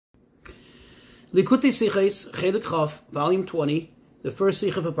Likutei Sichos, Chelik Chaf, Volume 20, the first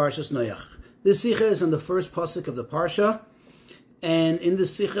Sicha for Parshas Noach. This Sicha is on the first pasuk of the Parsha, and in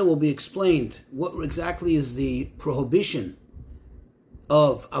this Sicha will be explained what exactly is the prohibition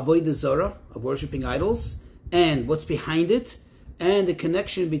of Avodah Zarah, of worshipping idols, and what's behind it, and the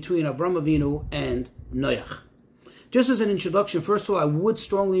connection between Avrohom Avinu and Noach. Just as an introduction, first of all, I would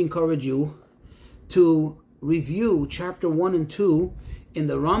strongly encourage you to review chapter 1 and 2 in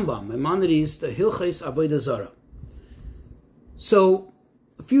the Rambam, Maimonides, the Hilchos Avodah Zarah. So,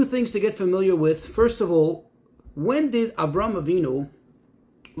 a few things to get familiar with. First of all, when did Avrohom Avinu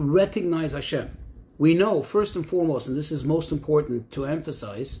recognize Hashem? We know, first and foremost, and this is most important to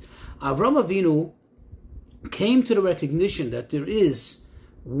emphasize, Avrohom Avinu came to the recognition that there is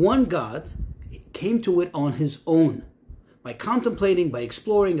one God, came to it on his own, by contemplating, by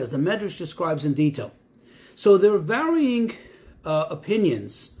exploring, as the Medrash describes in detail. So there are varying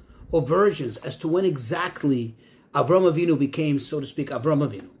opinions or versions as to when exactly Avrohom Avinu became, so to speak, Avrohom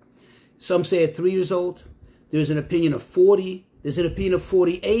Avinu. Some say at 3 years old. There's an opinion of 40. There's an opinion of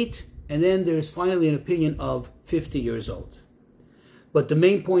 48. And then there's finally an opinion of 50 years old. But the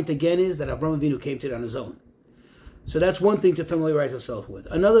main point again is that Avrohom Avinu came to it on his own. So that's one thing to familiarize yourself with.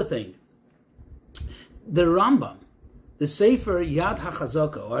 Another thing, the Rambam, the Sefer Yad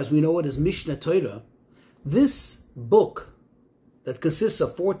HaChazaka, or as we know it as Mishnah Torah, this book that consists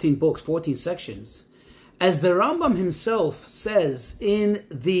of 14 books, 14 sections, as the Rambam himself says in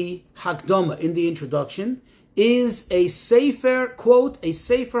the Hakdama, in the introduction, is a Sefer, quote, a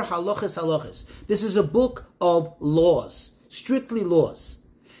Sefer Halachas Halachas. This is a book of laws, strictly laws.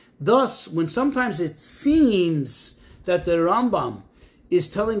 Thus, when sometimes it seems that the Rambam is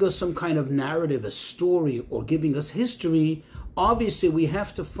telling us some kind of narrative, a story, or giving us history, obviously we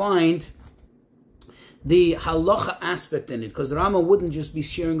have to find the halacha aspect in it, because the Rambam wouldn't just be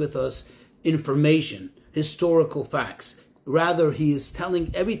sharing with us information, historical facts. Rather, he is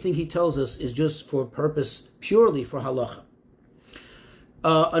telling, everything he tells us is just for purpose, purely for halacha.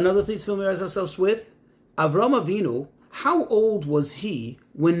 Another thing to familiarize ourselves with, Avrohom Avinu, how old was he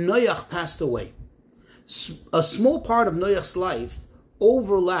when Noach passed away? A small part of Noach's life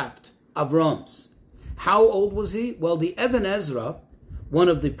overlapped Avroham's. How old was he? Well, the Even Ezra, one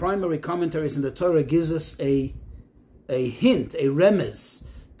of the primary commentaries in the Torah, gives us a hint, a remez,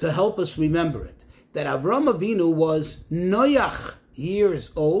 to help us remember it. That Avrohom Avinu was Noach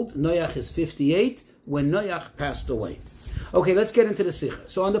years old. Noach is 58 when Noach passed away. Okay, let's get into the Sicha.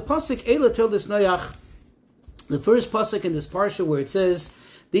 So on the pasuk Eila till this Noach, the first pasuk in this parsha where it says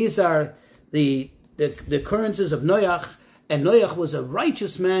these are the occurrences of Noach, and Noach was a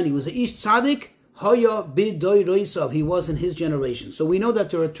righteous man. He was a ish tzaddik. Haya b'doi roisav, he was in his generation. So we know that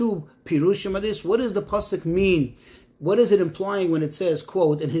there are two pirushim of this. What does the pasuk mean? What is it implying when it says,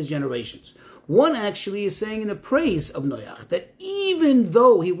 quote, in his generations? One actually is saying in the praise of Noach, that even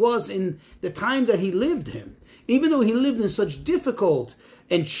though he was in the time that he lived in, even though he lived in such difficult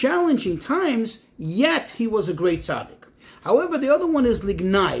and challenging times, yet he was a great tzaddik. However, the other one is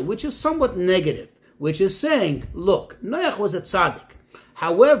lignai, which is somewhat negative, which is saying, look, Noach was a tzaddik.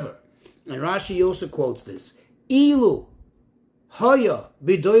 However, and Rashi also quotes this, Ilu Haya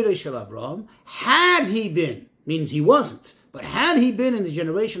b'doirei shel Avrohom, had he been, means he wasn't, but had he been in the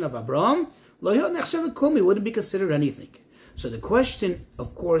generation of Avrohom, lo nechshav klum, he wouldn't be considered anything. So the question,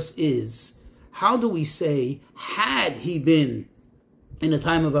 of course, is, how do we say, had he been in the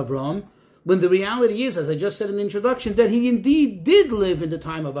time of Avrohom, when the reality is, as I just said in the introduction, that he indeed did live in the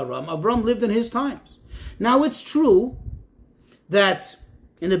time of Avrohom. Avrohom lived in his times. Now it's true that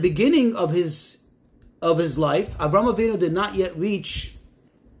in the beginning of his life, Avrohom Avinu did not yet reach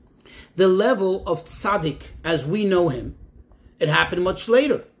the level of tzaddik as we know him. It happened much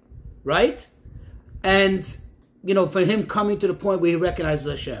later, right? And, for him coming to the point where he recognizes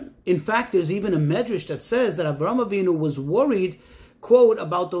Hashem. In fact, there's even a medrash that says that Avrohom Avinu was worried, quote,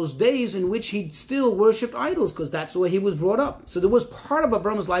 about those days in which he still worshipped idols, because that's the way he was brought up. So there was part of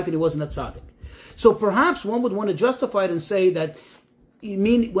Avroham's life and he wasn't a tzaddik. So perhaps one would want to justify it and say that,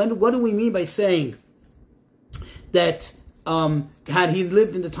 what do we mean by saying that had he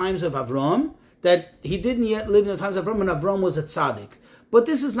lived in the times of Avrohom, that he didn't yet live in the times of Avrohom, and Avrohom was a tzaddik? But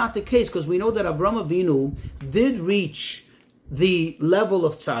this is not the case, because we know that Avrohom Avinu did reach the level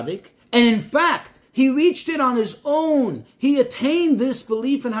of tzaddik, and in fact, he reached it on his own. He attained this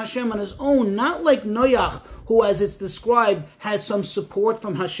belief in Hashem on his own, not like Noach, who, as it's described, had some support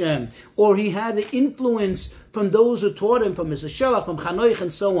from Hashem, or he had the influence from those who taught him, from Mr. Shelach, from Chanoich,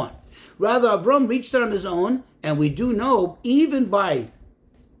 and so on. Rather, Avram reached it on his own, and we do know, even by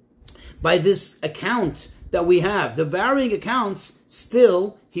this account that we have. The varying accounts,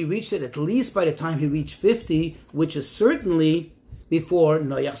 still, he reached it at least by the time he reached 50, which is certainly before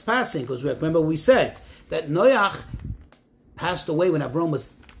Noach's passing. Because remember we said that Noach passed away when Avrohom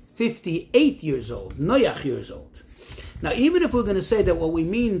was 58 years old, Noach years old. Now, even if we're going to say that what we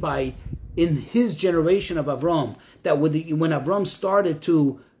mean by in his generation of Avrohom, that when Avrohom started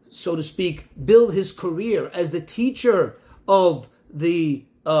to, so to speak, build his career as the teacher of the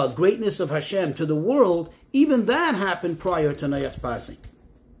greatness of Hashem to the world, even that happened prior to Noach's passing.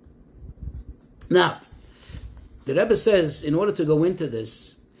 Now, the Rebbe says, in order to go into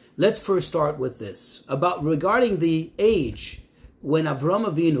this, let's first start with this, regarding the age when Avram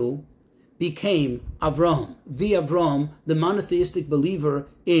Avinu became Avrohom, the monotheistic believer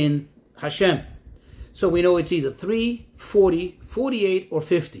in Hashem. So we know it's either 3, 40, 48, or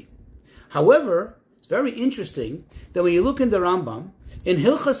 50. However, it's very interesting that when you look in the Rambam, in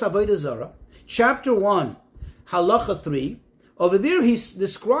Hilchas Avodah Zarah, chapter 1, halacha 3, over there he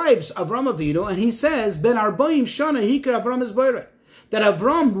describes Avram Avinu, and he says, Ben Arbaim Shana Hikar Avram Esbayre, that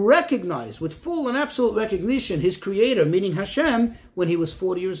Avram recognized with full and absolute recognition his creator, meaning Hashem, when he was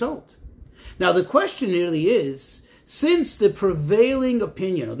 40 years old. Now the question really is, since the prevailing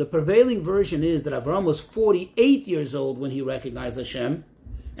opinion, or the prevailing version is that Avram was 48 years old when he recognized Hashem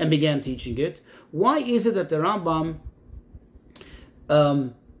and began teaching it, why is it that the Rambam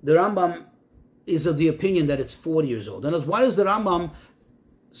is of the opinion that it's 40 years old? And why does the Rambam,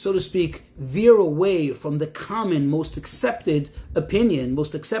 so to speak, veer away from the common, most accepted opinion,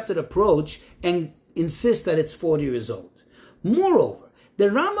 most accepted approach, and insist that it's 40 years old? Moreover, the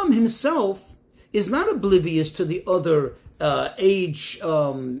Rambam himself is not oblivious to the other age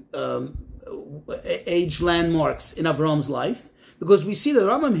landmarks in Avram's life, because we see that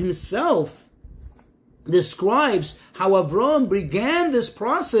Rambam himself describes how Avram began this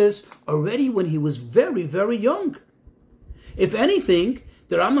process already when he was very, very young. If anything,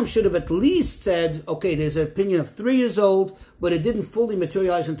 the Rambam should have at least said, okay, there's an opinion of 3 years old, but it didn't fully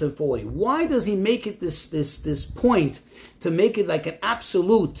materialize until 40. Why does he make it this point to make it like an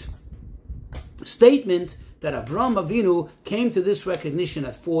absolute statement that Avram Avinu came to this recognition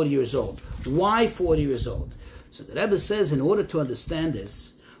at 40 years old? Why 40 years old? So the Rebbe says, in order to understand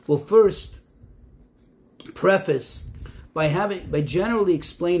this, we'll first preface by generally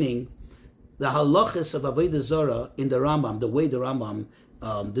explaining the halachas of Avodah Zarah in the Rambam, the way the Rambam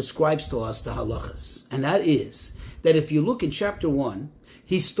describes to us the halachas. And that is, that if you look in chapter 1,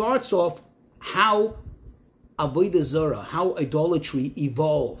 he starts off how Avodah Zarah, how idolatry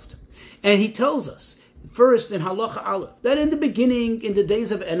evolved. And he tells us, first in halacha aleph, that in the beginning, in the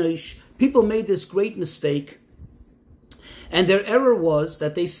days of Enosh, people made this great mistake. And their error was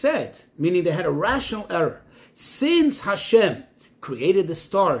that they said, meaning they had a rational error, since Hashem created the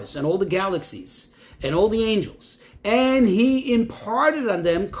stars and all the galaxies and all the angels, and he imparted on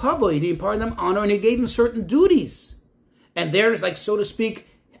them kavod, he imparted them honor, and he gave them certain duties. And there's, like, so to speak,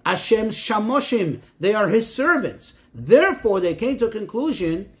 Hashem's shamoshim, they are his servants. Therefore, they came to a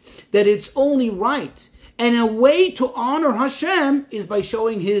conclusion that it's only right. And a way to honor Hashem is by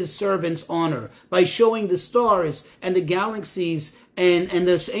showing his servants honor, by showing the stars and the galaxies and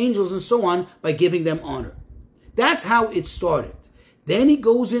the angels and so on, by giving them honor. That's how it started. Then he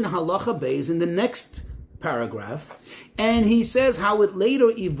goes in halacha beis in the next paragraph, and he says how it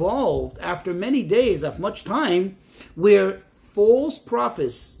later evolved after many days of much time, where false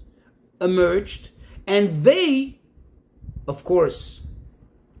prophets emerged, and they, of course,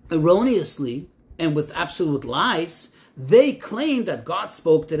 erroneously and with absolute lies, they claimed that God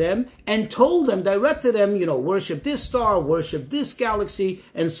spoke to them and told them, directed them, worship this star, worship this galaxy,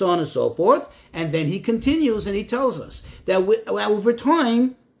 and so on and so forth. And then he continues and he tells us that over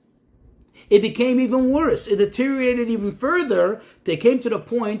time, it became even worse. It deteriorated even further. They came to the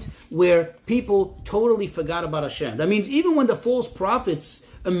point where people totally forgot about Hashem. That means even when the false prophets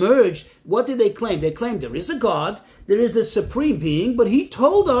emerged, what did they claim? They claimed there is a God, there is the supreme being, but he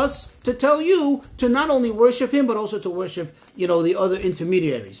told us to tell you to not only worship him, but also to worship, the other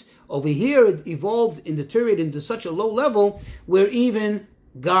intermediaries. Over here, it evolved and deteriorated into such a low level where even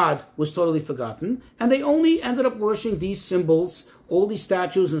God was totally forgotten, and they only ended up worshiping these symbols, all these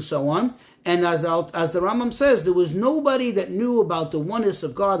statues and so on. And as the Rambam says, there was nobody that knew about the oneness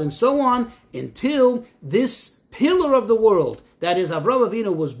of God and so on until this pillar of the world, that is Avram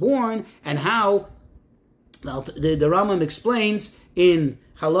Avinu, was born, and how the Rambam explains in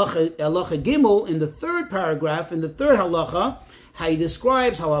halacha Gimel, in the third paragraph, in the third halacha, how he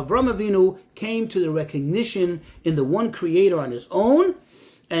describes how Avram Avinu came to the recognition in the one Creator on his own,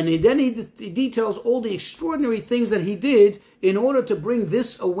 and then he details all the extraordinary things that he did in order to bring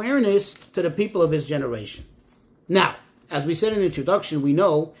this awareness to the people of his generation. Now, as we said in the introduction, we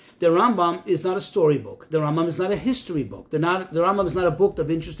know the Rambam is not a storybook. The Rambam is not a history book. The Rambam is not a book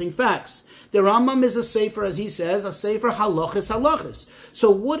of interesting facts. The Rambam is a sefer, as he says, a sefer halachis. So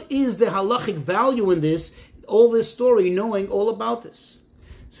what is the halachic value in this, all this story, knowing all about this?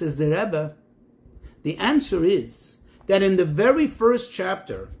 Says the Rebbe, the answer is that in the very first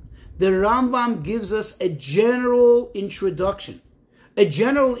chapter, the Rambam gives us a general introduction, a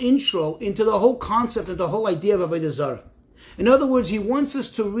general intro into the whole concept and the whole idea of Avodah Zarah. In other words, he wants us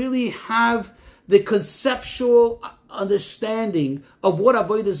to really have the conceptual understanding of what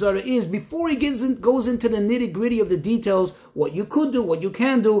Avodah Zarah is before he goes into the nitty-gritty of the details, what you could do, what you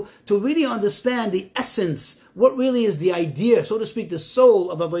can do, to really understand the essence, what really is the idea, so to speak, the soul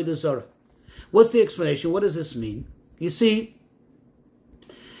of Avodah Zarah. What's the explanation? What does this mean? You see,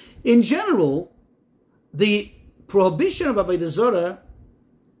 in general, the prohibition of Avodah Zarah,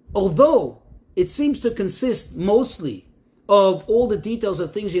 although it seems to consist mostly of all the details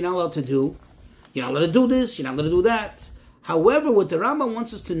of things you're not allowed to do, you're not allowed to do this, you're not allowed to do that. However, what the Rambam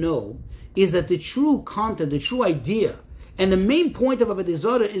wants us to know is that the true content, the true idea, and the main point of Avodah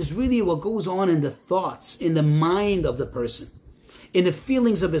Zarah is really what goes on in the thoughts, in the mind of the person, in the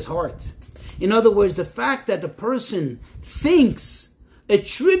feelings of his heart. In other words, the fact that the person thinks,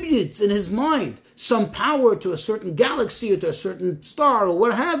 attributes in his mind some power to a certain galaxy or to a certain star or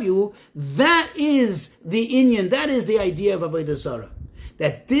what have you, that is the inyan, that is the idea of Avodah Zarah.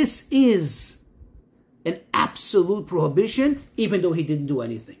 That this is an absolute prohibition, even though he didn't do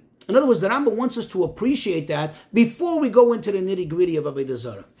anything. In other words, the Rambam wants us to appreciate that before we go into the nitty-gritty of Avodah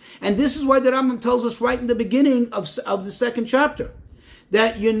Zarah. And this is why the Rambam tells us right in the beginning of the second chapter,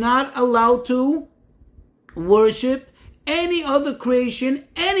 that you're not allowed to worship any other creation,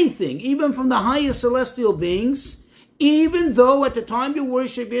 anything, even from the highest celestial beings, even though at the time you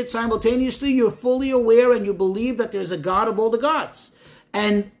worship it, simultaneously you're fully aware and you believe that there's a God of all the gods.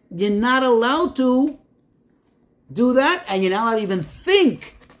 And you're not allowed to do that, and you're not allowed to even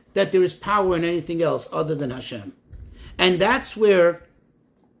think that there is power in anything else other than Hashem. And that's where,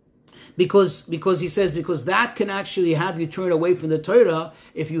 because he says, because that can actually have you turn away from the Torah,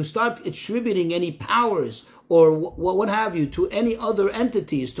 if you start attributing any powers or what have you to any other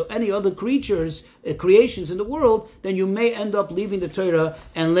entities, to any other creatures, creations in the world, then you may end up leaving the Torah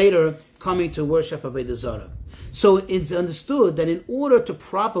and later coming to worship Avodah Zarah. So it's understood that in order to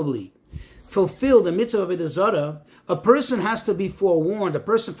properly fulfill the mitzvah of Avodah Zarah, a person has to be forewarned. A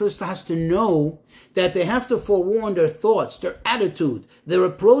person first has to know that they have to forewarn their thoughts, their attitude, their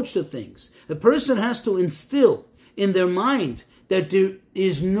approach to things. The person has to instill in their mind that there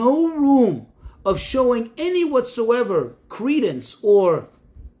is no room of showing any whatsoever credence or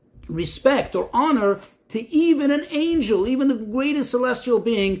respect or honor to even an angel, even the greatest celestial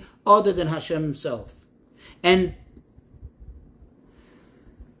being other than Hashem himself. And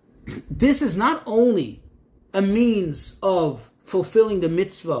this is not only a means of fulfilling the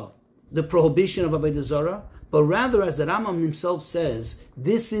mitzvah, the prohibition of Avodah Zarah, but rather, as the Rambam himself says,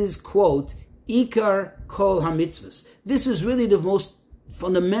 this is, quote, Ikar Kol HaMitzvahs. This is really the most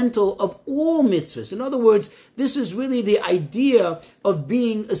fundamental of all mitzvahs. In other words, this is really the idea of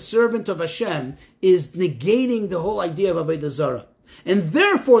being a servant of Hashem, is negating the whole idea of Avodah Zarah. And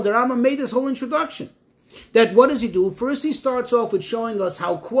therefore, the Rambam made this whole introduction. That what does he do? First he starts off with showing us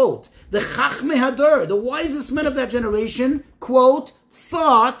how, quote, the Chachmei Hadar, the wisest men of that generation, quote,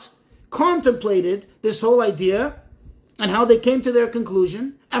 thought, contemplated this whole idea, and how they came to their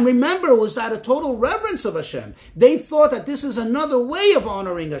conclusion. And remember, it was out of total reverence of Hashem. They thought that this is another way of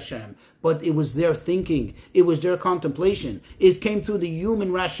honoring Hashem. But it was their thinking. It was their contemplation. It came through the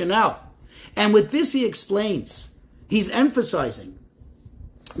human rationale. And with this he explains, he's emphasizing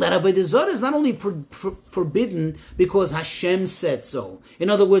that Avodah Zarah is not only forbidden because Hashem said so. In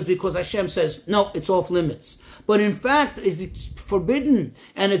other words, because Hashem says, no, it's off limits. But in fact, it's forbidden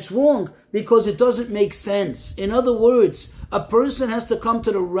and it's wrong because it doesn't make sense. In other words, a person has to come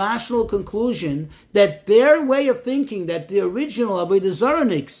to the rational conclusion that their way of thinking, that the original Avodah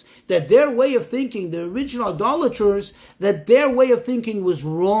Zarahniks, that their way of thinking, the original idolaters, that their way of thinking was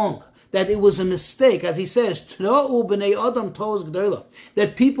wrong. That it was a mistake, as he says, that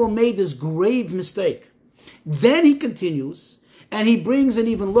people made this grave mistake. Then he continues, and he brings an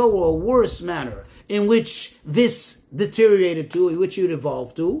even lower or worse manner in which this deteriorated to, in which it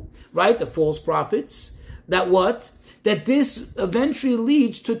evolved to, right? The false prophets. That what? That this eventually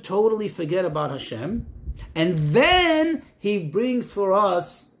leads to totally forget about Hashem. And then he brings for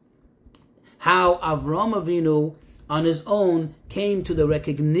us how Avrohom Avinu on his own came to the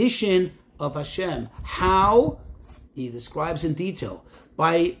recognition of Hashem. How? he describes in detail,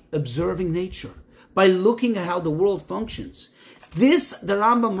 by observing nature, by looking at how the world functions. This, the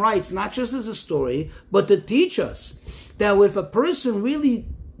Rambam writes, not just as a story, but to teach us that if a person really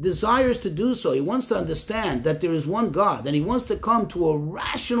desires to do so, he wants to understand that there is one God, and he wants to come to a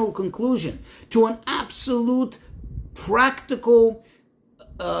rational conclusion, to an absolute, practical,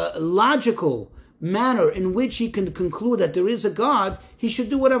 logical manner in which he can conclude that there is a God, he should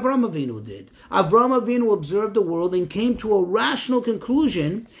do what Avrohom Avinu did. Avrohom Avinu observed the world and came to a rational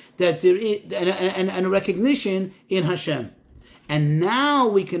conclusion that there is, and a recognition in Hashem. And now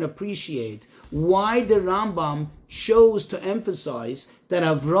we can appreciate why the Rambam chose to emphasize that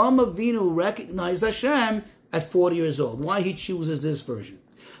Avrohom Avinu recognized Hashem at 40 years old. Why he chooses this version?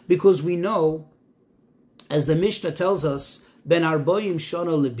 Because we know, as the Mishnah tells us, Ben Arboim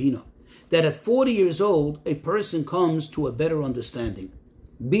Shana Lebina, that at 40 years old, a person comes to a better understanding.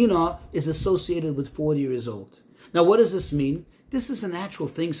 Bina is associated with 40 years old. Now, what does this mean? This is a natural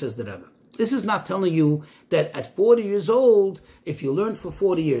thing, says the Rebbe. This is not telling you that at 40 years old, if you learned for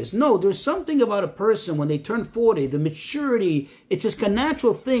 40 years. No, there's something about a person when they turn 40, the maturity, it's just a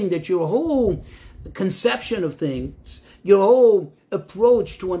natural thing that your whole conception of things, your whole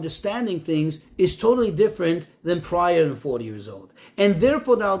approach to understanding things is totally different than prior to 40 years old. And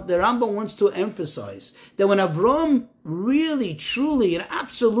therefore, the Rambam wants to emphasize that when Avrohom really, truly, and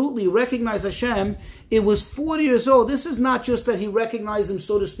absolutely recognized Hashem, it was 40 years old. This is not just that he recognized him,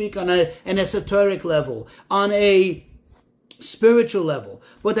 so to speak, on an esoteric level, on a spiritual level,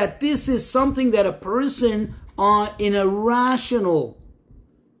 but that this is something that a person in a rational,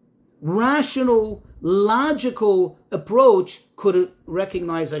 logical approach could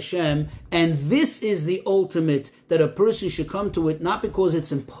recognize Hashem, and this is the ultimate, that a person should come to it, not because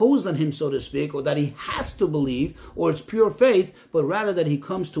it's imposed on him, so to speak, or that he has to believe, or it's pure faith, but rather that he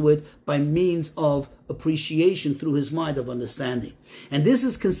comes to it by means of appreciation through his mind of understanding. And this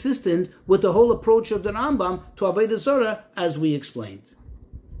is consistent with the whole approach of the Rambam to Avodah Zarah, as we explained.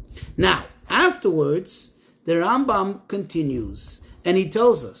 Now, afterwards, the Rambam continues, and he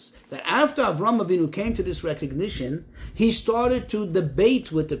tells us that after Avrohom Avinu came to this recognition, he started to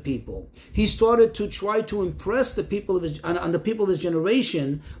debate with the people. He started to try to impress the people of on the people of his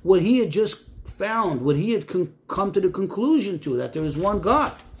generation what he had just found, what he had come to the conclusion to, that there is one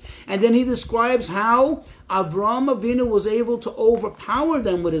God. And then he describes how Avrohom Avinu was able to overpower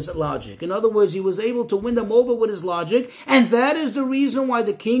them with his logic. In other words, he was able to win them over with his logic, and that is the reason why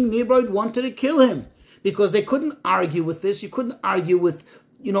the king Nimrod wanted to kill him, because they couldn't argue with this. You couldn't argue with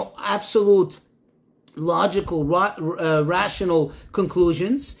absolute logical, rational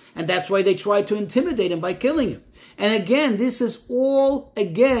conclusions, and that's why they tried to intimidate him by killing him. And again, this is all,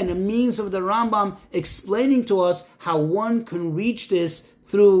 again, a means of the Rambam explaining to us how one can reach this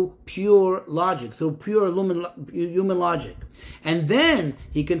through pure logic, through pure human logic. And then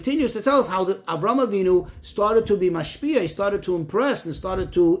he continues to tell us how Avrohom Avinu started to be mashpia, he started to impress and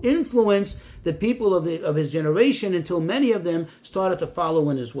started to influence the people of his generation until many of them started to follow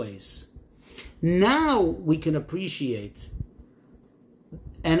in his ways. Now we can appreciate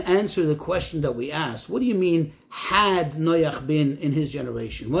and answer the question that we asked. What do you mean, had Noach been in his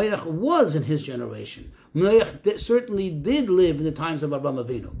generation? Noach was in his generation. Noach certainly did live in the times of Avrohom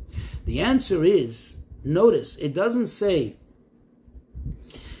Avinu. The answer is, notice, it doesn't say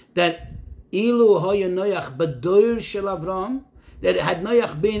that Ilu Hoya Noach Badoir Shel Avram, that had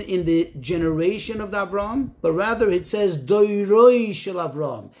Noach been in the generation of the Avram, but rather it says Doiroi Shel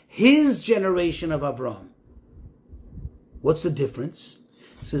Avram, his generation of Avram. What's the difference?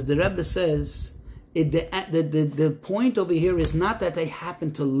 It says, the Rebbe says, the point over here is not that they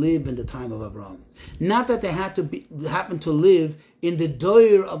happened to live in the time of Avram, not that they happen to live in the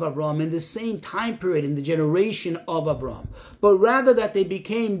doir of Avram, in the same time period, in the generation of Avram, but rather that they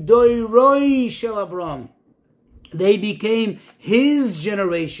became doiroi shel Avram. They became his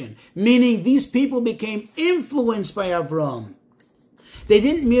generation, meaning these people became influenced by Avram. They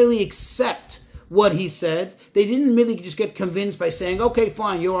didn't merely accept what he said. They didn't merely just get convinced by saying, okay,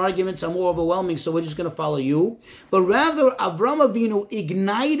 fine, your arguments are more overwhelming, so we're just going to follow you. But rather, Avram Avinu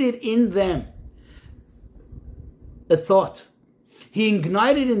ignited in them a thought. He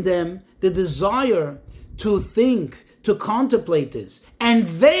ignited in them the desire to think, to contemplate this. And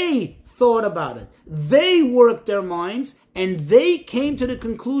they thought about it. They worked their minds, and they came to the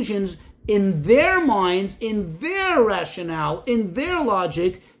conclusions in their minds, in their rationale, in their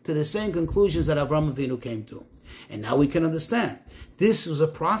logic, to the same conclusions that Avram Avinu came to. And now we can understand. This was a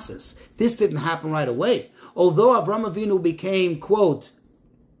process. This didn't happen right away. Although Avram Avinu became, quote,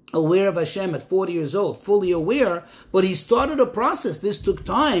 aware of Hashem at 40 years old, fully aware, but he started a process. This took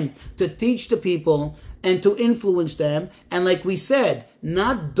time to teach the people and to influence them. And like we said,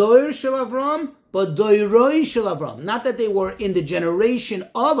 not Doir Shel Avrohom, but Doiroi Shel Avrohom. Not that they were in the generation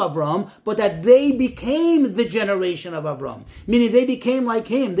of Avrohom, but that they became the generation of Avrohom. Meaning they became like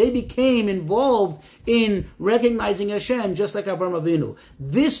him. They became involved in recognizing Hashem, just like Avram Avinu.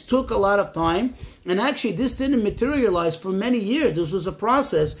 This took a lot of time, and actually this didn't materialize for many years. This was a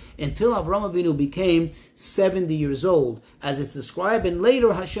process until Avram Avinu became 70 years old. As it's described, and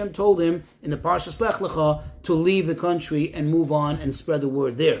later Hashem told him in the Parshas Lech Lecha to leave the country and move on and spread the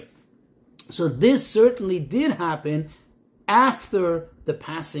word there. So this certainly did happen after the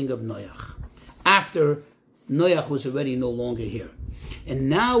passing of Noach, after Noach was already no longer here. And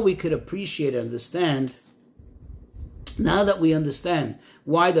now we could appreciate and understand, now that we understand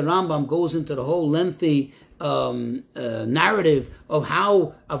why the Rambam goes into the whole lengthy narrative of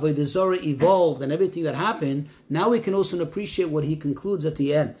how Avodah Zarah evolved and everything that happened, now we can also appreciate what he concludes at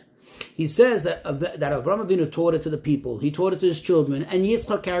the end. He says that Avram Avinu taught it to the people, he taught it to his children, and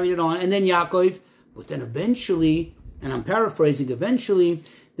Yitzchak carried it on, and then Yaakov, but then eventually, and I'm paraphrasing, eventually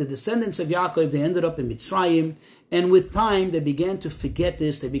the descendants of Yaakov, they ended up in Mitzrayim, and with time they began to forget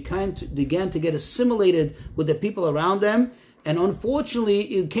this, they began to get assimilated with the people around them, and unfortunately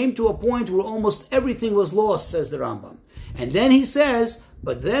it came to a point where almost everything was lost, says the Rambam. And then he says,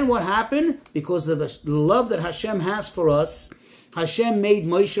 but then what happened? Because of the love that Hashem has for us, Hashem made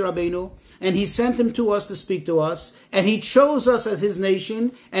Moshe Rabbeinu, and he sent him to us to speak to us, and he chose us as his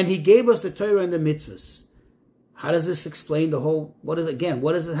nation, and he gave us the Torah and the mitzvahs. How does this explain the whole, what does it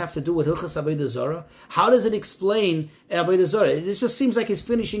have to do with Hilchas Avodah Zarah? How does it explain Avodah Zarah? This just seems like he's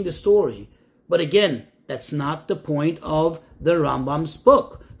finishing the story. But again, that's not the point of the Rambam's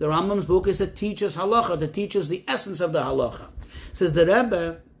book. The Rambam's book is to teach us halacha, to teach us the essence of the halacha. Says the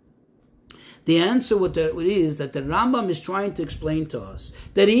Rebbe, the answer is that the Rambam is trying to explain to us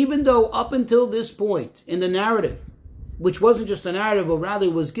that even though up until this point in the narrative, which wasn't just a narrative, but rather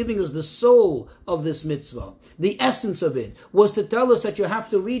was giving us the soul of this mitzvah, the essence of it was to tell us that you have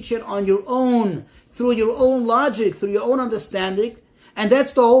to reach it on your own, through your own logic, through your own understanding. And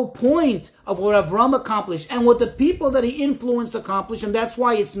that's the whole point of what Avram accomplished and what the people that he influenced accomplished. And that's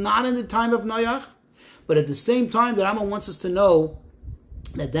why it's not in the time of Noach. But at the same time, the Rambam wants us to know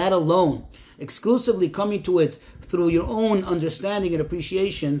that alone, exclusively coming to it through your own understanding and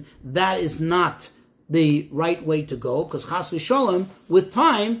appreciation, that is not the right way to go. Because chas v'shalom, with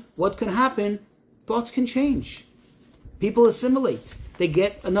time, what can happen? Thoughts can change. People assimilate. They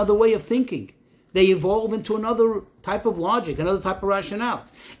get another way of thinking. They evolve into another type of logic, another type of rationale.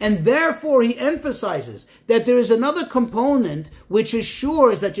 And therefore, he emphasizes that there is another component which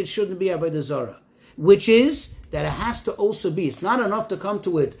assures that it shouldn't be Avodah Zarah, which is that it has to also be. It's not enough to come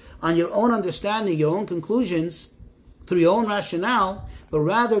to it on your own understanding, your own conclusions, through your own rationale, but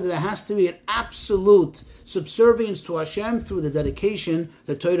rather there has to be an absolute subservience to Hashem through the dedication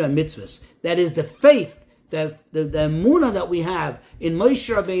to Torah and mitzvahs. That is the faith, the emunah that we have in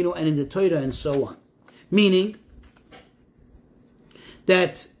Moshe Rabbeinu and in the Torah and so on. Meaning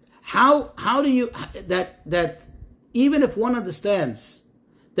that that even if one understands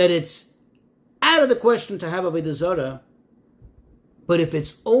that it's out of the question to have Avodah Zarah, but if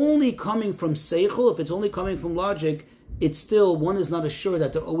it's only coming from seichel, if it's only coming from logic, it's still, one is not assured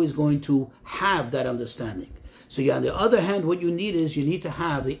that they're always going to have that understanding. So on the other hand, what you need to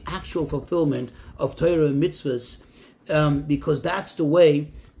have the actual fulfillment of Torah and mitzvahs, because that's the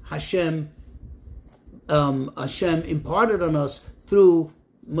way Hashem imparted on us through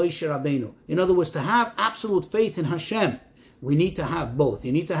Moshe Rabbeinu. In other words, to have absolute faith in Hashem, we need to have both.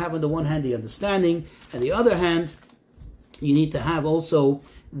 You need to have on the one hand the understanding, and the other hand, you need to have also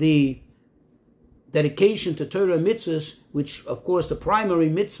the dedication to Torah and mitzvahs, which of course the primary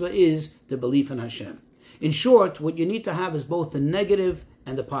mitzvah is the belief in Hashem. In short, what you need to have is both the negative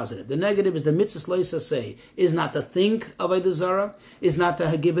and the positive. The negative is the mitzvah say, is not to think of Avodah Zarah, is not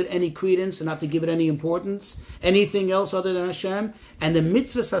to give it any credence, and not to give it any importance, anything else other than Hashem. And the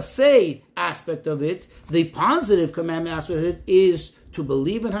mitzvah say aspect of it, the positive commandment aspect of it, is to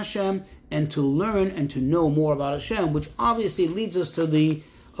believe in Hashem and to learn and to know more about Hashem, which obviously leads us to the,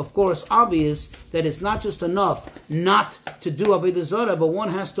 of course, obvious that it's not just enough not to do Avodah Zarah, but one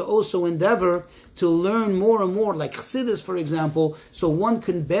has to also endeavor to learn more and more, like Chassidus, for example, so one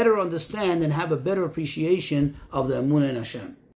can better understand and have a better appreciation of the Emunah in Hashem.